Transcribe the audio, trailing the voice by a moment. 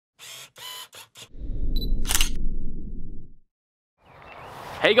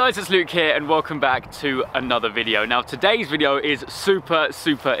Hey guys, it's Luke here and welcome back to another video. Now today's video is super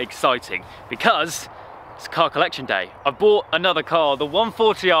exciting because it's car collection day. I've bought another car. The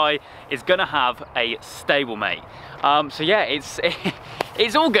 140i is gonna have a stablemate. So yeah,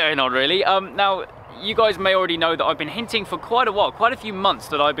 it's all going on really. Now you guys may already know that I've been hinting for quite a while, quite a few months,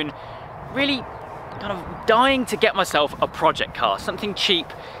 that I've been really kind of dying to get myself a project car, something cheap,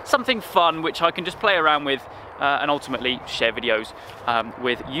 something fun, which I can just play around with and ultimately share videos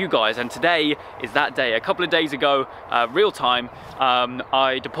with you guys. And today is that day. A couple of days ago, real time,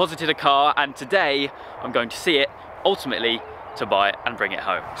 I deposited a car, and today I'm going to see it, ultimately to buy it and bring it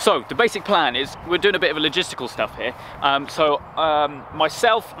home. So the basic plan is we're doing a bit of a logistical stuff here.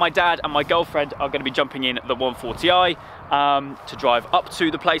 Myself, my dad and my girlfriend are going to be jumping in the 140i to drive up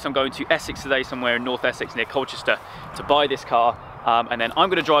to the place. I'm going to Essex today, somewhere in North Essex near Colchester, to buy this car. And then I'm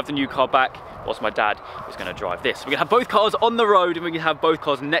going to drive the new car back, whilst my dad is going to drive this. We're going to have both cars on the road, and we can have both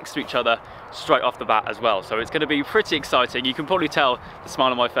cars next to each other straight off the bat as well. So it's going to be pretty exciting. You can probably tell the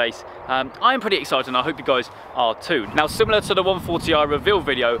smile on my face. I'm pretty excited, and I hope you guys are too. Now, similar to the 140i reveal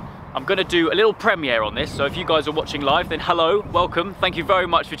video, I'm going to do a little premiere on this. So if you guys are watching live, then hello, welcome. Thank you very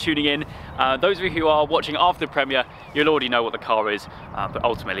much for tuning in. Those of you who are watching after the premiere, you'll already know what the car is. But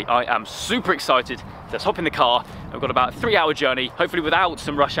ultimately, I am super excited. Let's hop in the car. I've got about a 3-hour journey, hopefully without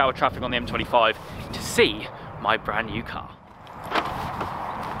some rush hour traffic on the M25, to see my brand new car.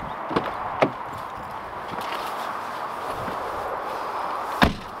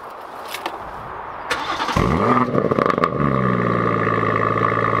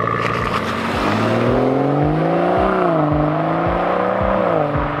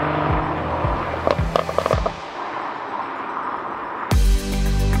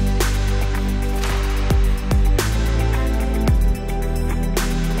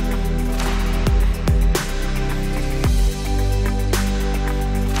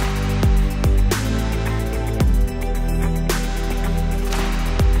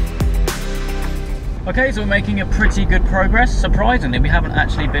 Okay, so we're making a pretty good progress. Surprisingly, we haven't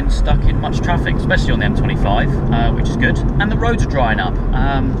actually been stuck in much traffic, especially on the M25, which is good. And the roads are drying up.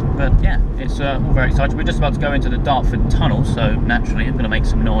 But yeah, it's all very exciting. We're just about to go into the Dartford Tunnel, so naturally I'm going to make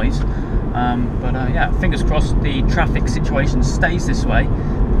some noise. Yeah, fingers crossed the traffic situation stays this way,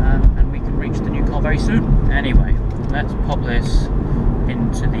 and we can reach the new car very soon. Anyway, let's pop this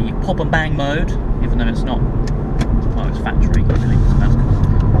into the pop and bang mode, even though it's not, well, it's factory, really, so that's cool.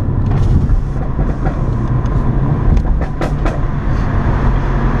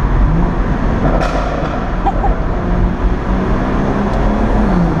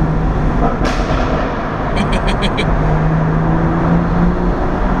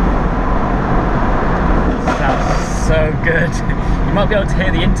 So good. You might be able to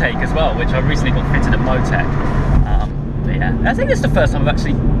hear the intake as well, which I recently got fitted at Motec. But yeah, I think it's the first time I've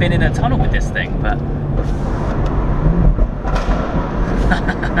actually been in a tunnel with this thing, but if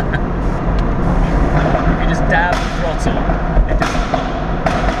you just dab the throttle, it just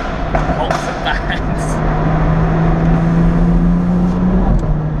hops and bangs.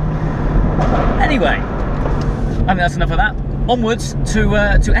 Anyway, I think that's enough of that. Onwards to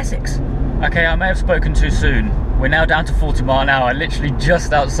Essex. Okay, I may have spoken too soon. We're now down to 40 mph, literally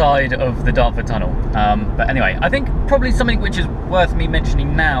just outside of the Dartford Tunnel. But anyway, I think probably something which is worth me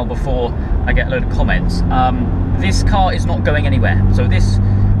mentioning now before I get a load of comments. This car is not going anywhere. So this,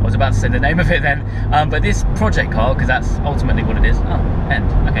 I was about to say the name of it then, but this project car, because that's ultimately what it is. Oh, end,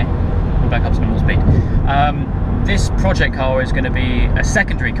 okay. We'll back up to normal speed. This project car is going to be a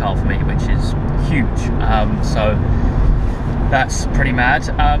secondary car for me, which is huge. So that's pretty mad,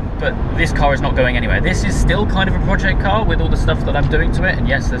 but this car is not going anywhere. This is still kind of a project car with all the stuff that I'm doing to it, and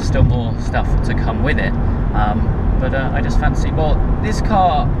yes, there's still more stuff to come with it. I just fancy, well, this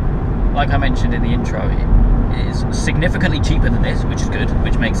car, like I mentioned in the intro, is significantly cheaper than this, which is good,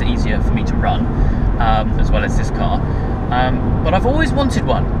 which makes it easier for me to run, as well as this car. But I've always wanted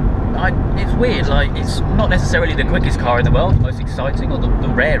one. It's weird, like, it's not necessarily the quickest car in the world, the most exciting or the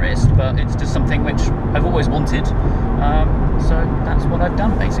rarest, but it's just something which I've always wanted. So that's what I've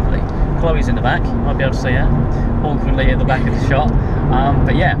done basically. Chloe's in the back, you might be able to see her, awkwardly in the back of the shot.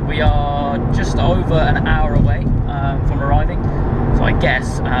 But yeah, we are just over an hour away from arriving. So I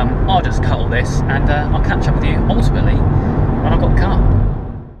guess I'll just cut all this, and I'll catch up with you ultimately when I've got the car.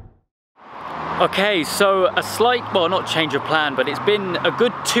 Okay, so a slight, well, not change of plan, but it's been a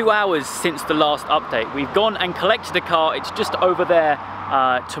good 2 hours since the last update. We've gone and collected the car. It's just over there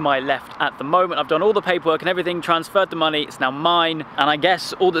to my left at the moment. I've done all the paperwork and everything, transferred the money, it's now mine, and I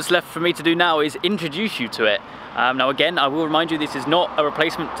guess all that's left for me to do now is introduce you to it. Now again, I will remind you, this is not a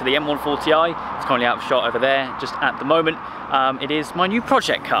replacement to the M140i. It's currently out of shot over there, just at the moment. It is my new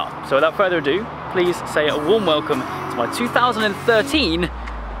project car. So without further ado, please say a warm welcome to my 2013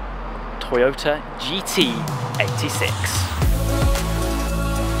 Toyota GT86.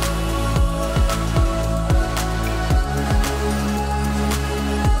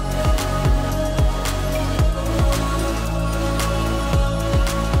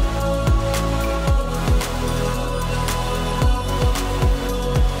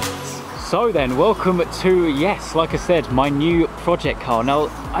 So then, welcome to, yes, like I said, my new project car. Now,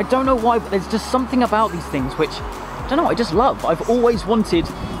 I don't know why, but there's just something about these things which, I don't know, I just love. I've always wanted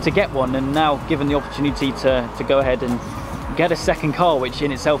to get one, and now given the opportunity to go ahead and get a second car, which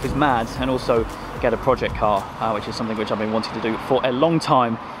in itself is mad, and also get a project car, which is something which I've been wanting to do for a long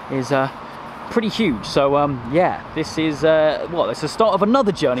time, is pretty huge. So yeah, this is well, it's the start of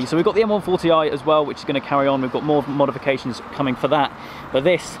another journey. So we've got the M140i as well, which is going to carry on. We've got more modifications coming for that, but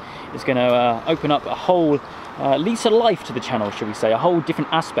this is going to open up a whole lease of life to the channel, should we say, a whole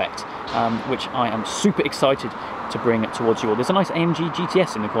different aspect, which I am super excited to bring towards you all. There's a nice AMG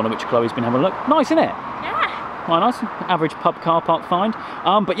GTS in the corner, which Chloe's been having a look. Nice, isn't it? Yeah. Quite nice, average pub car park find.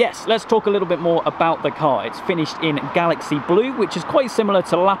 But yes, let's talk a little bit more about the car. It's finished in Galaxy Blue, which is quite similar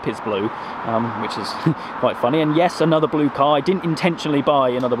to Lapis Blue, which is quite funny. And yes, another blue car. I didn't intentionally buy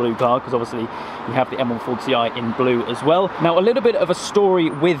another blue car, because obviously you have the M140i in blue as well. Now, a little bit of a story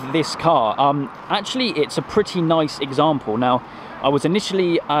with this car. Actually, it's a pretty nice example. Now, I was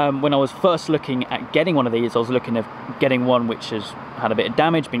initially, when I was first looking at getting one of these, I was looking at getting one which has had a bit of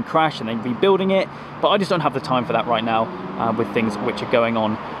damage, been crashed, and then rebuilding it. But I just don't have the time for that right now, with things which are going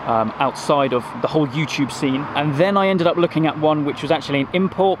on outside of the whole YouTube scene. And then I ended up looking at one which was actually an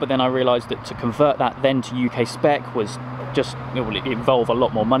import, but then I realised that to convert that then to UK spec was just, it will involve a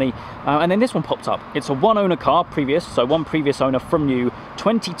lot more money. And then this one popped up. It's a one-owner car, previous, so one previous owner from new,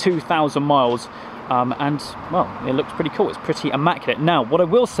 22,000 miles. And well, it looks pretty cool. It's pretty immaculate. Now, what I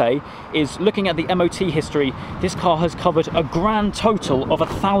will say is, looking at the MOT history, this car has covered a grand total of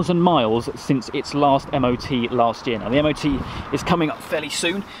 1,000 miles since its last MOT last year. Now, the MOT is coming up fairly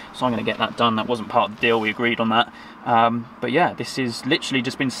soon, so I'm going to get that done. That wasn't part of the deal, we agreed on that. But yeah, this has literally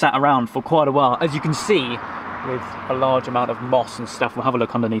just been sat around for quite a while, as you can see, with a large amount of moss and stuff. We'll have a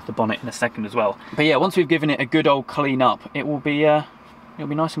look underneath the bonnet in a second as well. But yeah, once we've given it a good old clean up, it will be it'll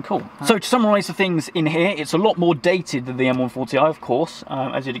be nice and cool. So to summarise the things in here, it's a lot more dated than the M140i, of course,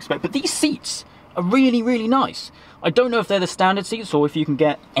 as you'd expect. But these seats are really, really nice. I don't know if they're the standard seats or if you can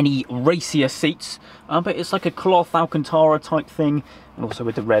get any racier seats, but it's like a cloth Alcantara type thing, and also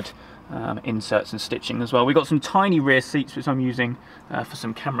with the red inserts and stitching as well. We've got some tiny rear seats which I'm using for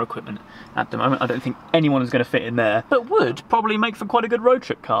some camera equipment at the moment. I don't think anyone is going to fit in there, but would probably make for quite a good road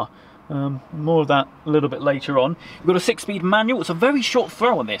trip car. More of that a little bit later on. We've got a 6-speed manual. It's a very short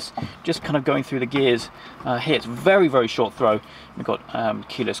throw on this, just kind of going through the gears here. It's very, very short throw. We've got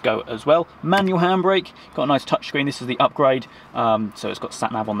keyless go as well. Manual handbrake, got a nice touchscreen. This is the upgrade, so it's got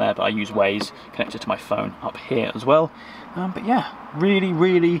sat nav on there, but I use Waze connected to my phone up here as well. But yeah, really,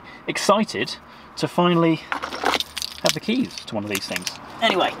 really excited to finally have the keys to one of these things.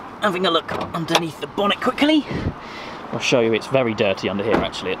 Anyway, having a look underneath the bonnet quickly. I'll show you, it's very dirty under here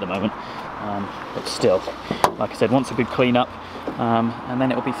actually at the moment, but still, like I said, once a good clean up, and then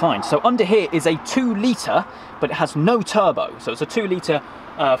it'll be fine. So under here is a 2-litre, but it has no turbo, so it's a 2-litre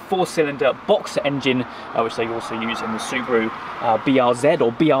 4-cylinder boxer engine, which they also use in the Subaru BRZ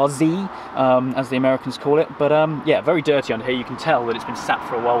or BRZ, as the Americans call it. But yeah, very dirty under here. You can tell that it's been sat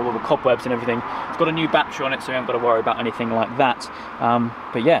for a while with all the cobwebs and everything. It's got a new battery on it, so you haven't got to worry about anything like that.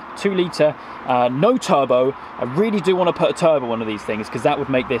 But yeah, 2-litre, no turbo. I really do want to put a turbo on one of these things, because that would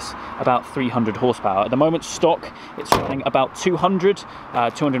make this about 300 horsepower. At the moment, stock, it's running about 200,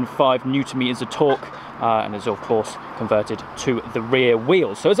 205 newton meters of torque, and is of course converted to the rear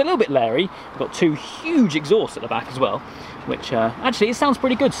wheels. So it's a little bit leery. We've got 2 huge exhausts at the back as well, which actually it sounds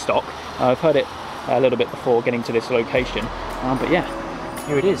pretty good stock. I've heard it a little bit before getting to this location, but yeah,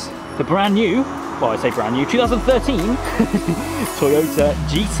 here it is, the brand new, well, I say brand new, 2013 Toyota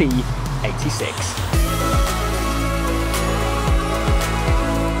GT86.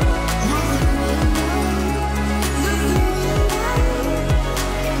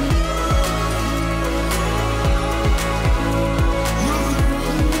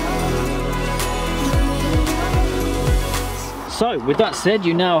 So, with that said,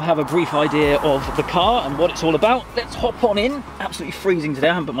 you now have a brief idea of the car and what it's all about. Let's hop on in. Absolutely freezing today.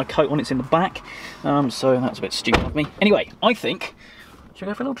 I haven't put my coat on, it's in the back. So that's a bit stupid of me. Anyway, I think Should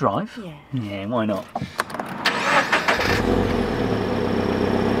we go for a little drive? Yeah. Yeah, why not?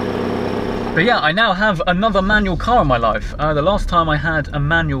 But yeah, I now have another manual car in my life. The last time I had a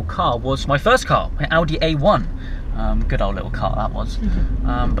manual car was my first car, my Audi A1. Good old little car that was.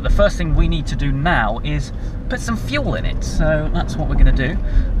 But the first thing we need to do now is put some fuel in it. So that's what we're going to do.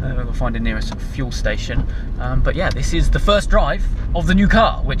 We'll find the nearest fuel station. But yeah, this is the first drive of the new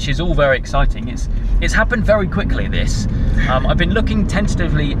car, which is all very exciting. It's happened very quickly, this. I've been looking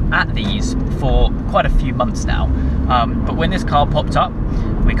tentatively at these for quite a few months now. But when this car popped up,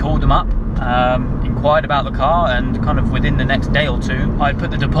 we called them up, inquired about the car, and kind of within the next day or two I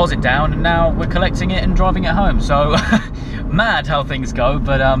put the deposit down, and now we're collecting it and driving it home. So mad how things go.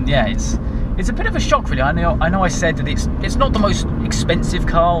 But yeah, it's a bit of a shock really. I know I said that it's not the most expensive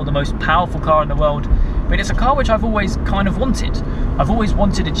car or the most powerful car in the world, but it's a car which I've always kind of wanted. I've always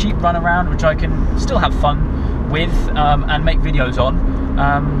wanted a cheap run around which I can still have fun with and make videos on,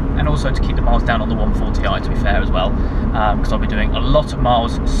 and also to keep the miles down on the 140i, to be fair, as well, because I'll be doing a lot of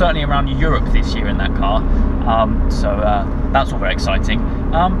miles, certainly around Europe this year in that car. So that's all very exciting.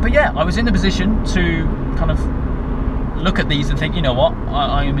 But yeah, I was in the position to kind of look at these and think, you know what,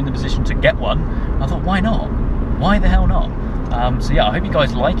 I am in the position to get one. I thought, why not? Why the hell not? So yeah, I hope you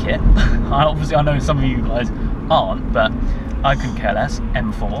guys like it. Obviously I know some of you guys aren't, but I couldn't care less.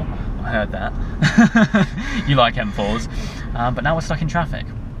 M4, I heard that. You like M4s. But now we're stuck in traffic,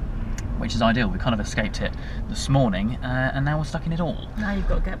 which is ideal. We kind of escaped it this morning, and now we're stuck in it all. Now you've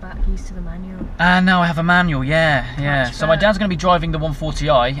got to get back used to the manual. And now I have a manual, yeah. So my dad's going to be driving the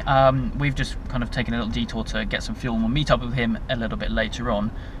 140i. We've just kind of taken a little detour to get some fuel, and we'll meet up with him a little bit later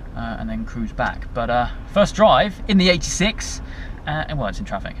on, and then cruise back. But first drive in the 86, and well, it's in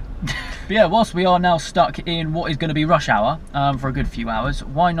traffic. But yeah, whilst we are now stuck in what is going to be rush hour for a good few hours,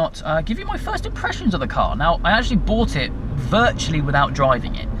 why not give you my first impressions of the car. Now, I actually bought it virtually without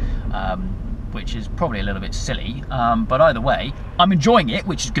driving it, which is probably a little bit silly, but either way, I'm enjoying it,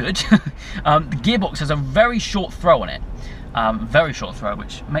 which is good. The gearbox has a very short throw on it, very short throw,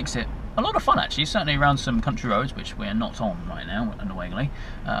 which makes it a lot of fun actually, certainly around some country roads, which we're not on right now, annoyingly.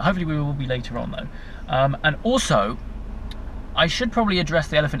 Hopefully we will be later on though. And also, I should probably address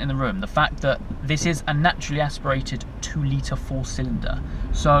the elephant in the room, the fact that this is a naturally aspirated 2-litre 4-cylinder.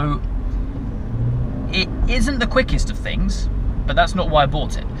 So it isn't the quickest of things, but that's not why I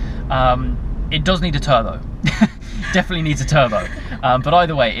bought it. It does need a turbo. Definitely needs a turbo. But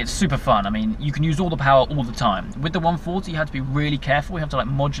either way, it's super fun. I mean, you can use all the power all the time. With the 140, you have to be really careful. You have to like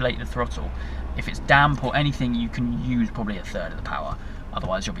modulate the throttle. If it's damp or anything, you can use probably a third of the power.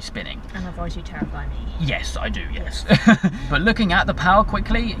 Otherwise you'll be spinning. And otherwise you terrify me. Yes, I do, yes. But looking at the power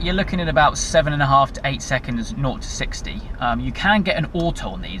quickly, you're looking at about 7.5 to 8 seconds 0 to 60. You can get an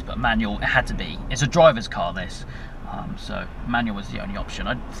auto on these, but manual, it had to be. It's a driver's car, this. So manual was the only option.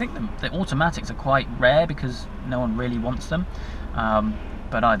 I think the automatics are quite rare because no one really wants them.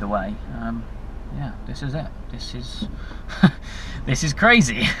 But either way, yeah, this is it. This is, this is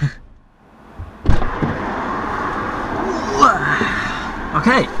crazy.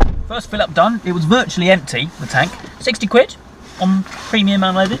 Okay, first fill up done. It was virtually empty, the tank. 60 quid on premium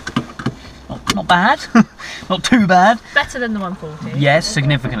unleaded. Not bad, not too bad. Better than the 140. Yes,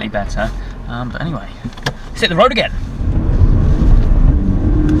 significantly better. But anyway, let's hit the road again.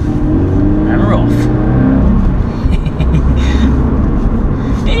 And we're off.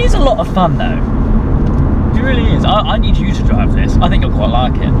 It is a lot of fun though. It really is. I need you to drive this. I think you'll quite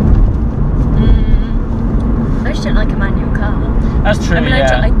like it. I just don't like a manual car. That's true, I mean,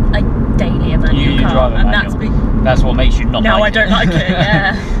 yeah. I daily a manual car. Drive a manual. That's what makes you not like it. No, I don't like it,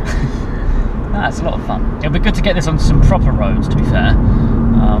 yeah. Nah, it's a lot of fun. It'll be good to get this on some proper roads, to be fair.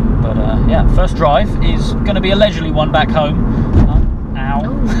 But yeah, first drive is going to be a leisurely one back home.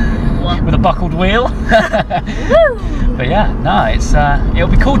 Ow. With a buckled wheel. But yeah, no, it'll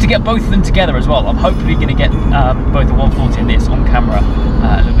be cool to get both of them together as well. I'm hopefully going to get both the 140 and this on camera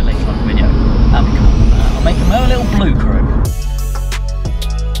a little bit later on in the video. That'll be cool. I'll make them a little blue crew.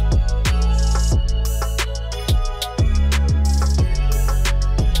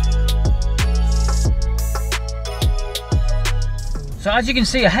 So as you can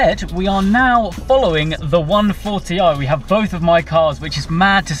see ahead, we are now following the 140i. We have both of my cars, which is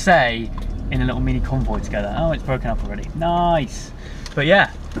mad to say, in a little mini convoy together. Oh, it's broken up already. Nice. But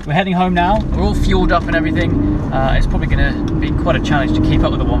yeah, we're heading home now. We're all fueled up and everything. It's probably going to be quite a challenge to keep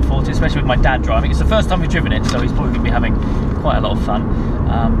up with the 140, especially with my dad driving. It's the first time we've driven it, so he's probably going to be having quite a lot of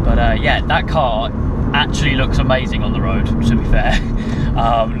fun. But yeah, that car actually looks amazing on the road, to be fair.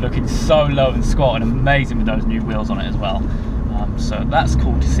 Looking so low and squat and amazing with those new wheels on it as well. So that's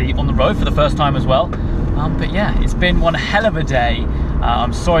cool to see on the road for the first time as well. But yeah, it's been one hell of a day.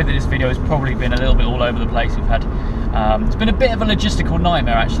 I'm sorry that this video has probably been a little bit all over the place. We've had it's been a bit of a logistical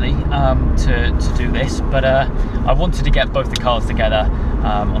nightmare actually to do this, but I wanted to get both the cars together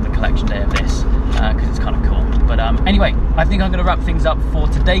on the collection day of this because it's kind of cool. But anyway, I think I'm going to wrap things up for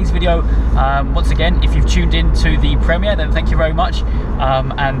today's video. Once again, if you've tuned in to the premiere, then thank you very much.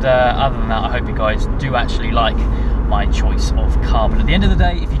 And other than that, I hope you guys do actually like my choice of car. But at the end of the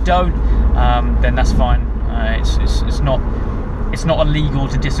day, if you don't, then that's fine. It's not illegal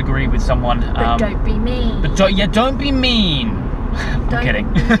to disagree with someone. But don't be mean. But don't be mean. I'm kidding.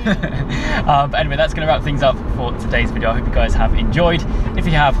 But anyway, that's going to wrap things up for today's video. I hope you guys have enjoyed. If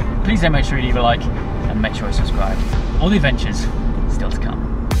you have, please do make sure you leave a like and make sure you subscribe. All the adventures still to come.